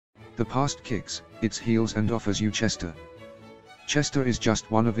The past kicks its heels and offers you Chester. Chester is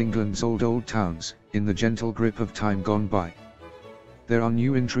just one of England's old towns, in the gentle grip of time gone by. There are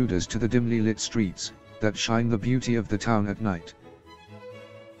new intruders to the dimly lit streets, that shine the beauty of the town at night.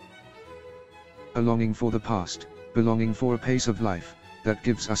 A longing for the past, belonging for a pace of life, that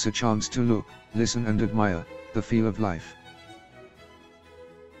gives us a chance to look, listen and admire, the feel of life.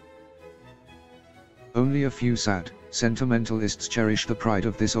 Only a few sad, sentimentalists cherish the pride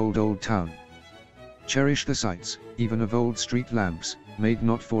of this old town. Cherish the sights, even of old street lamps, made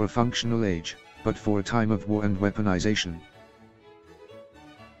not for a functional age, but for a time of war and weaponization.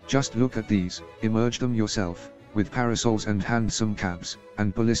 Just look at these, emerge them yourself, with parasols and handsome cabs,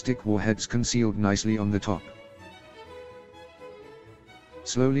 and ballistic warheads concealed nicely on the top.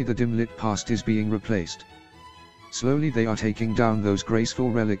 Slowly the dim-lit past is being replaced. Slowly they are taking down those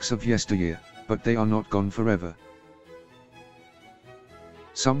graceful relics of yesteryear, but they are not gone forever.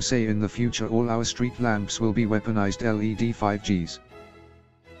 Some say in the future all our street lamps will be weaponized LED 5Gs.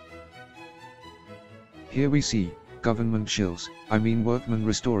 Here we see, government shills, workmen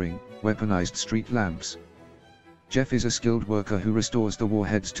restoring, weaponized street lamps. Jeff is a skilled worker who restores the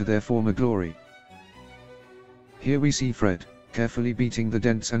warheads to their former glory. Here we see Fred, carefully beating the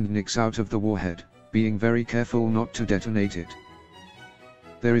dents and nicks out of the warhead, being very careful not to detonate it.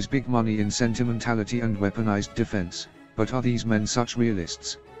 There is big money in sentimentality and weaponized defense, but are these men such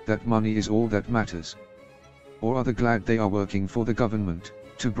realists, that money is all that matters? Or are they glad they are working for the government,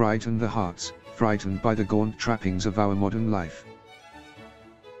 to brighten the hearts, frightened by the gaunt trappings of our modern life?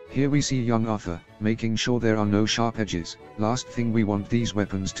 Here we see young Arthur, making sure there are no sharp edges. Last thing we want these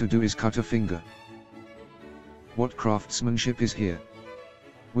weapons to do is cut a finger. What craftsmanship is here?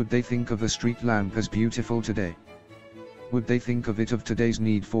 Would they think of a street lamp as beautiful today? Would they think of today's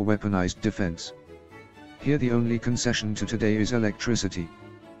need for weaponized defense? Here the only concession to today is electricity.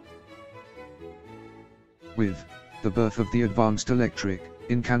 With the birth of the advanced electric,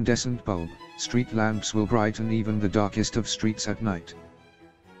 incandescent bulb, street lamps will brighten even the darkest of streets at night.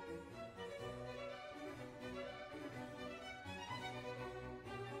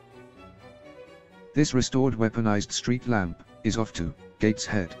 This restored weaponized street lamp is off to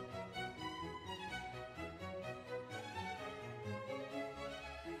Gateshead.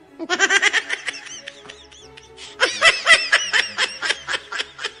 Ha ha ha!